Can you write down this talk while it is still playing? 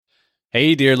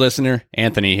Hey, dear listener,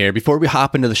 Anthony here. Before we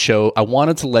hop into the show, I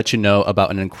wanted to let you know about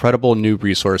an incredible new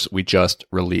resource we just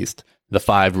released, The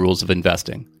 5 Rules of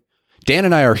Investing. Dan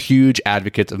and I are huge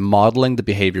advocates of modeling the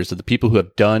behaviors of the people who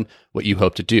have done what you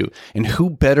hope to do. And who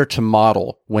better to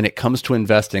model when it comes to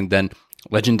investing than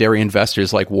legendary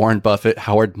investors like Warren Buffett,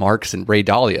 Howard Marks, and Ray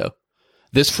Dalio?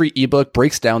 This free ebook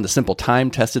breaks down the simple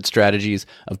time-tested strategies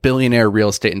of billionaire real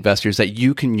estate investors that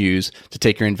you can use to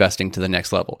take your investing to the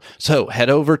next level. So head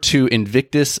over to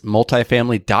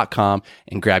invictusmultifamily.com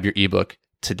and grab your ebook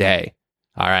today.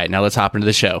 All right, now let's hop into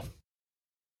the show.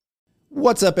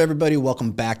 What's up, everybody?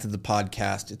 Welcome back to the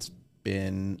podcast. It's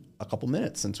been a couple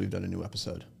minutes since we've done a new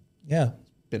episode. Yeah.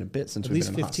 It's been a bit since At we've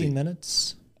least been in the hot 15 seat.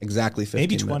 minutes. Exactly 15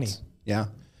 Maybe 20. minutes. Yeah.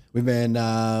 We've been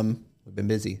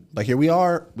busy. But here we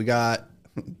are.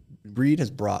 Reed has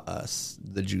brought us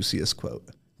the juiciest quote,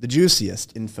 the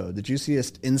juiciest info, the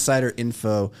juiciest insider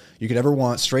info you could ever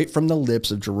want, straight from the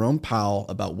lips of Jerome Powell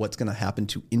about what's going to happen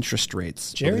to interest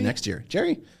rates over the next year.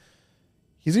 Jerry,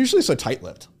 he's usually so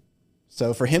tight-lipped.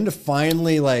 So for him to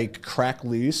finally crack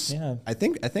loose, I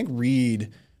think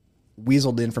Reed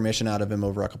weaseled the information out of him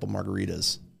over a couple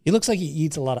margaritas. He looks like he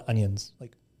eats a lot of onions,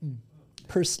 like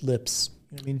pursed lips.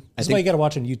 You know what I mean? That's why you got to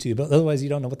watch on YouTube. Otherwise, you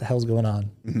don't know what the hell's going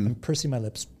on. Mm-hmm. I'm pursing my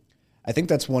lips. I think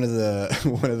that's one of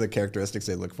the characteristics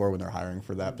they look for when they're hiring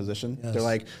for that position. Yes. They're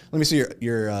like, let me see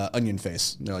your onion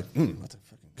face. And they're like, that's a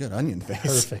fucking good onion face.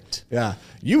 Perfect. Yeah,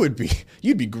 you'd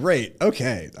be great.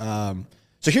 Okay.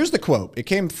 So here's the quote. It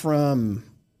came from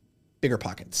Bigger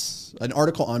Pockets, an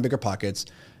article on Bigger Pockets.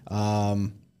 Do you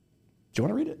want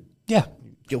to read it? Yeah.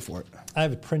 Go for it. I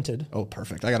have it printed. Oh,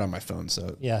 perfect. I got it on my phone.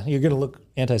 So yeah, you're going to look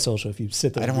antisocial if you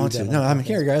sit there. I don't want to. No, I'm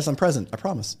here, guys. I'm present. I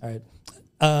promise. All right.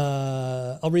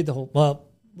 I'll read the whole. Well,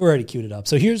 we're already queued it up.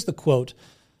 So here's the quote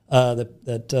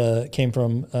that came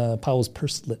from Powell's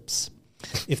pursed lips.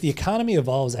 If the economy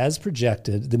evolves as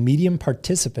projected, the median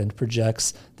participant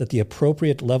projects that the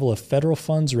appropriate level of federal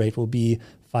funds rate will be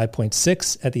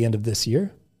 5.6 at the end of this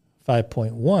year,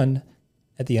 5.1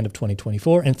 at the end of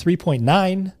 2024, and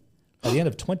 3.9 by the end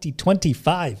of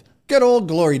 2025. Good old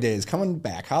glory days coming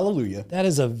back. Hallelujah. That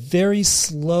is a very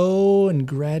slow and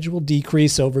gradual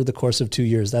decrease over the course of 2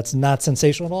 years. That's not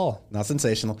sensational at all. Not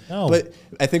sensational. No. But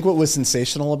I think what was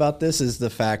sensational about this is the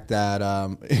fact that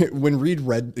when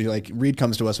Reed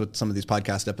comes to us with some of these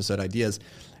podcast episode ideas,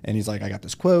 and he's like, I got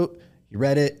this quote. He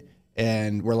read it,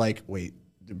 and we're like, wait,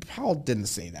 Powell didn't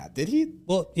say that, did he?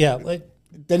 Well, yeah.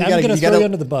 Then I'm going to throw you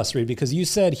under the bus, Reed, because you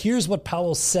said, here's what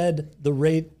Powell said the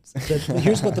rate.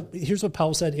 Here's what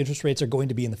Powell said interest rates are going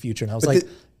to be in the future, and I was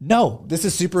no. This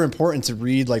is super important to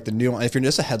read the nuance. If you're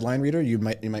just a headline reader, you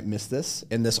might miss this.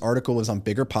 And this article was on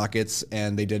Bigger Pockets,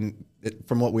 and they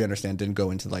from what we understand, didn't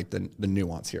go into the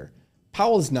nuance here.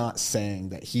 Powell is not saying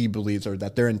that he believes or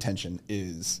that their intention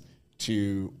is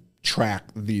to track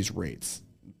these rates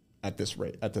at this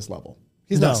level.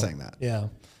 He's not saying that. Yeah.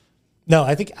 No,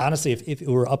 I think honestly, if it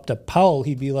were up to Powell,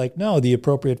 he'd be like, no, the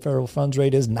appropriate federal funds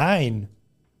rate is 9.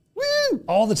 Woo!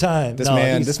 All the time.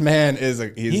 This man is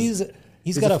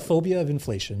he's got a phobia of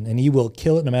inflation, and he will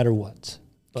kill it no matter what.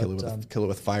 Kill it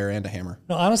with fire and a hammer.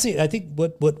 No, honestly, I think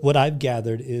what I've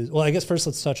gathered is, well, I guess first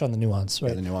let's touch on the nuance, right?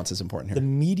 Yeah, the nuance is important here. The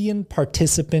median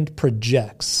participant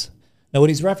projects. Now,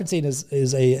 what he's referencing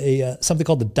is a something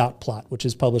called the dot plot, which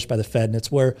is published by the Fed, and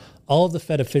it's where all of the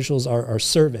Fed officials are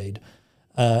surveyed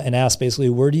and asked basically,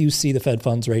 where do you see the Fed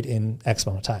funds rate in X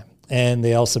amount of time? And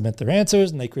they all submit their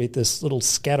answers, and they create this little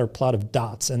scatter plot of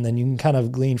dots, and then you can kind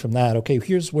of glean from that, okay,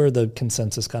 here's where the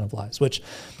consensus kind of lies, which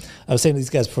I was saying to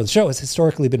these guys before the show has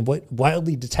historically been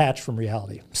wildly detached from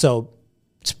reality. So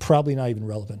it's probably not even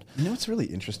relevant. You know what's really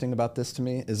interesting about this to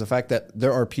me is the fact that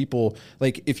there are people,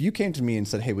 if you came to me and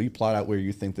said, hey, will you plot out where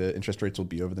you think the interest rates will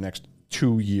be over the next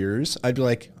 2 years? I'd be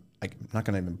like, I'm not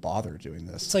going to even bother doing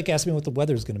this. It's like asking me what the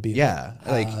weather's going to be. Yeah.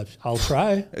 I'll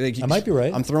try. I might be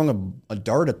right. I'm throwing a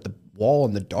dart at the wall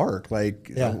in the dark.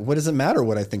 What does it matter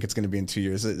what I think it's going to be in 2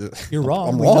 years? You're wrong.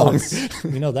 I'm wrong.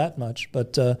 We know that much.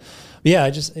 But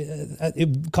yeah,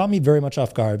 it caught me very much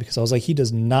off guard because I was like, he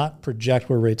does not project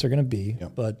where rates are going to be. Yeah.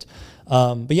 But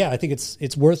yeah, I think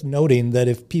it's worth noting that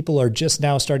if people are just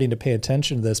now starting to pay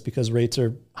attention to this because rates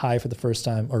are high for the first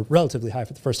time or relatively high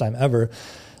for the first time ever,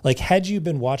 had you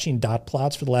been watching dot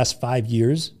plots for the last 5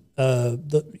 years,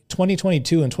 the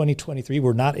 2022 and 2023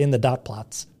 were not in the dot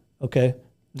plots. Okay.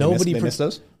 Nobody missed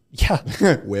those? Yeah.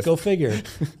 Go figure.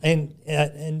 And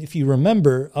if you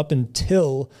remember, up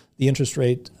until the interest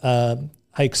rate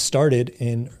hike started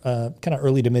in kind of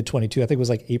early to mid 22, I think it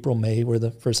was April, May where the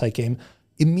first hike came.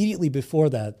 Immediately before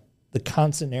that, the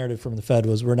constant narrative from the Fed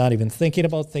was we're not even thinking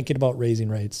about raising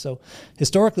rates. So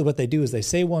historically what they do is they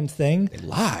say one thing, They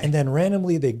lie. and then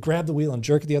randomly they grab the wheel and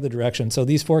jerk it the other direction. So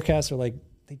these forecasts are like,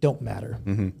 they don't matter,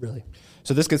 really.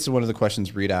 So this gets to one of the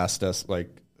questions Reed asked us, like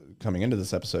coming into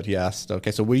this episode. He asked,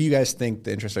 okay, so what do you guys think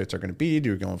the interest rates are going to be?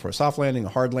 Do you going for a soft landing, a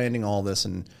hard landing, all this?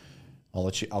 And I'll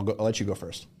let you go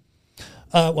first.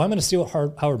 Well, I'm going to steal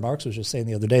what Howard Marks was just saying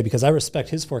the other day, because I respect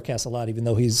his forecast a lot, even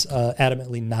though he's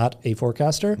adamantly not a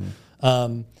forecaster.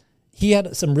 He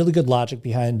had some really good logic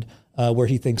behind where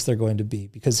he thinks they're going to be,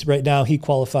 because right now he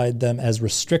qualified them as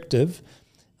restrictive,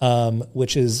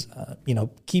 which is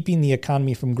keeping the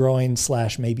economy from growing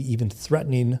 / maybe even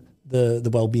threatening the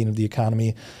well-being of the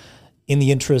economy in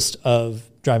the interest of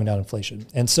driving down inflation.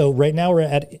 And so right now we're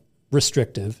at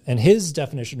restrictive, and his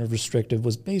definition of restrictive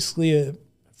was basically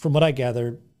from what I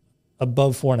gather,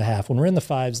 above 4.5. When we're in the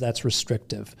 5s, that's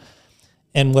restrictive.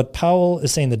 And what Powell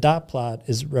is saying the dot plot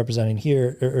is representing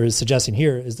here, or is suggesting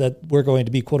here, is that we're going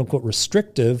to be quote unquote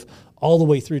restrictive all the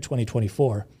way through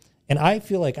 2024. And I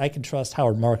feel like I can trust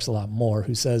Howard Marks a lot more,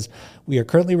 who says we are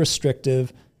currently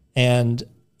restrictive, and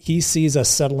he sees us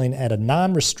settling at a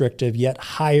non-restrictive yet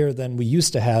higher than we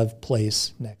used to have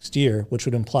place next year, which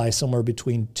would imply somewhere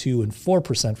between 2 and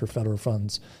 4% for federal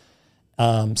funds.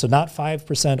 So not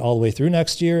 5% all the way through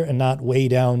next year, and not way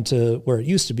down to where it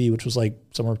used to be, which was like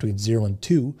somewhere between 0 and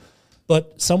 2,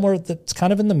 but somewhere that's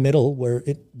kind of in the middle where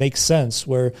it makes sense,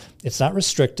 where it's not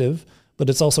restrictive, but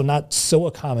it's also not so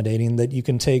accommodating that you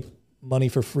can take money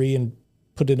for free and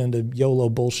put it into YOLO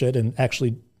bullshit and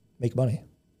actually make money.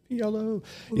 YOLO.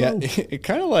 Yeah, it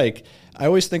kind of like, I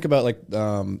always think about like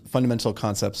fundamental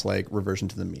concepts like reversion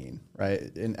to the mean, right?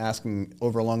 And asking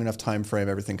over a long enough time frame,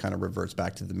 everything kind of reverts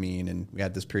back to the mean. And we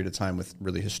had this period of time with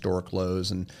really historic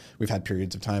lows, and we've had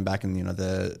periods of time back in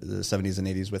the 70s and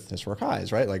 80s with historic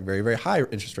highs, right? Like very, very high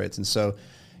interest rates. And so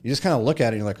you just kind of look at it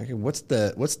and you're like, okay, what's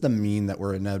the mean that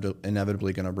we're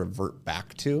inevitably going to revert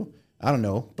back to? I don't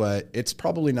know, but it's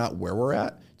probably not where we're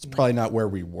at. It's probably not where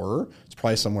we were. It's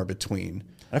probably somewhere between.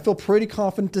 And I feel pretty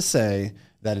confident to say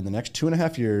that in the next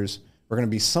 2.5 years, we're going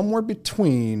to be somewhere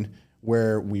between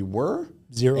where we were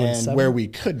 0 and 7. where we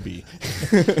could be.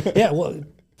 Yeah, well,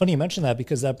 funny you mention that,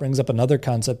 because that brings up another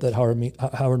concept that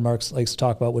Howard Marks likes to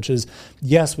talk about, which is,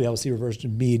 yes, we always see reversion to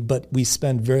mean, but we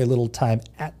spend very little time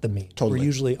at the mean. Totally. We're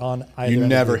usually on either You end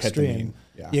never of the hit the extreme. mean.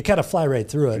 Yeah. You kind of fly right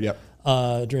through it. Yep.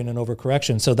 During an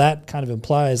overcorrection. So that kind of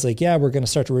implies like, yeah, we're going to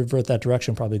start to revert that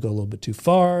direction, probably go a little bit too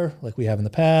far like we have in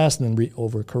the past, and then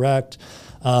overcorrect.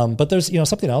 But there's,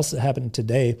 something else that happened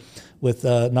today with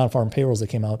non-farm payrolls that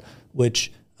came out,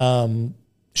 which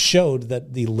showed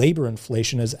that the labor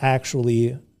inflation is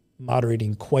actually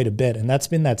moderating quite a bit. And that's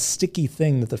been that sticky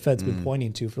thing that the Fed's been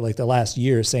pointing to for like the last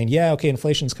year, saying, yeah, okay,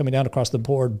 inflation's coming down across the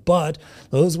board, but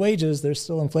those wages, they're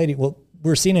still inflating. Well,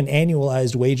 we're seeing an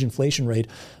annualized wage inflation rate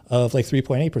of like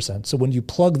 3.8%. So when you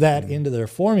plug that into their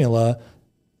formula,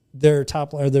 their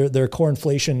top or their core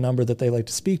inflation number that they like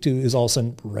to speak to is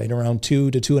also right around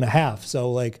 2 to 2.5.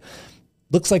 So like,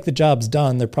 looks like the job's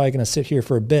done. They're probably going to sit here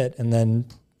for a bit and then,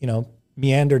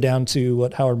 meander down to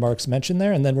what Howard Marks mentioned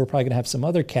there. And then we're probably going to have some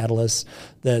other catalysts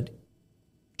that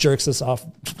jerks us off,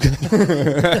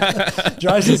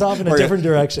 drives us off in a different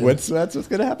direction. That's what's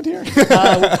going to happen here?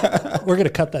 We're going to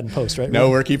cut that in post, right? No,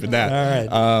 we're keeping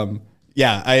that. All right.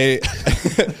 Yeah,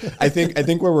 I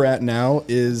think where we're at now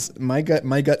is my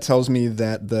gut tells me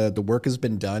that the work has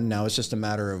been done. Now it's just a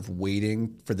matter of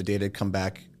waiting for the data to come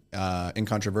back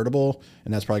incontrovertible,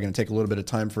 and that's probably going to take a little bit of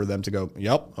time for them to go,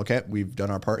 yep, okay, we've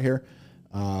done our part here.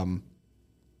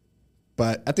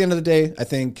 But at the end of the day, I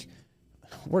think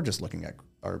we're just looking at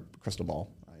our crystal ball.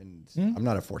 And I'm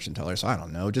not a fortune teller, so I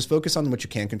don't know. Just focus on what you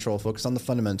can control. Focus on the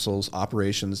fundamentals,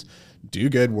 operations. Do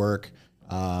good work.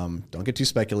 Don't get too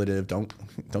speculative. Don't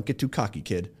get too cocky,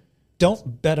 kid.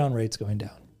 Don't bet on rates going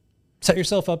down. Set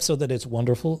yourself up so that it's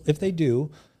wonderful if they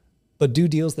do, but do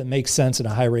deals that make sense in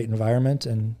a high rate environment,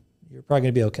 and you're probably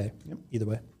going to be okay. Yep. Either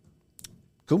way.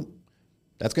 Cool.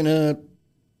 That's gonna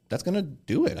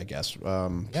do it, I guess.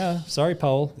 Yeah. Sorry,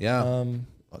 Powell. Yeah.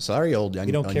 Sorry, old onion.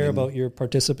 We don't care about your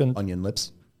participant. Onion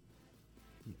lips.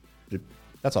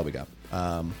 That's all we got.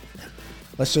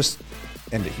 Let's just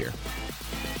end it here.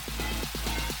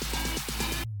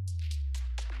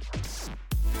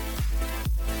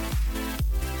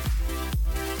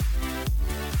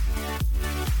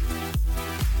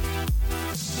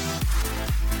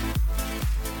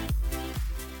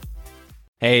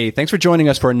 Hey, thanks for joining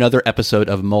us for another episode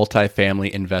of Multifamily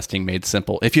Investing Made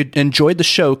Simple. If you enjoyed the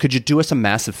show, could you do us a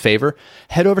massive favor?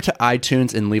 Head over to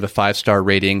iTunes and leave a 5-star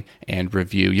rating and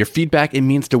review. Your feedback, it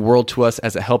means the world to us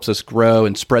as it helps us grow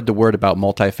and spread the word about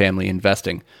multifamily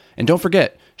investing. And don't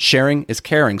forget, sharing is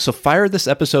caring. So fire this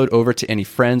episode over to any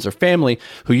friends or family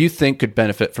who you think could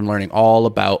benefit from learning all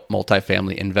about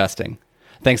multifamily investing.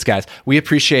 Thanks, guys. We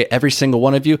appreciate every single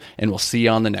one of you, and we'll see you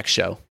on the next show.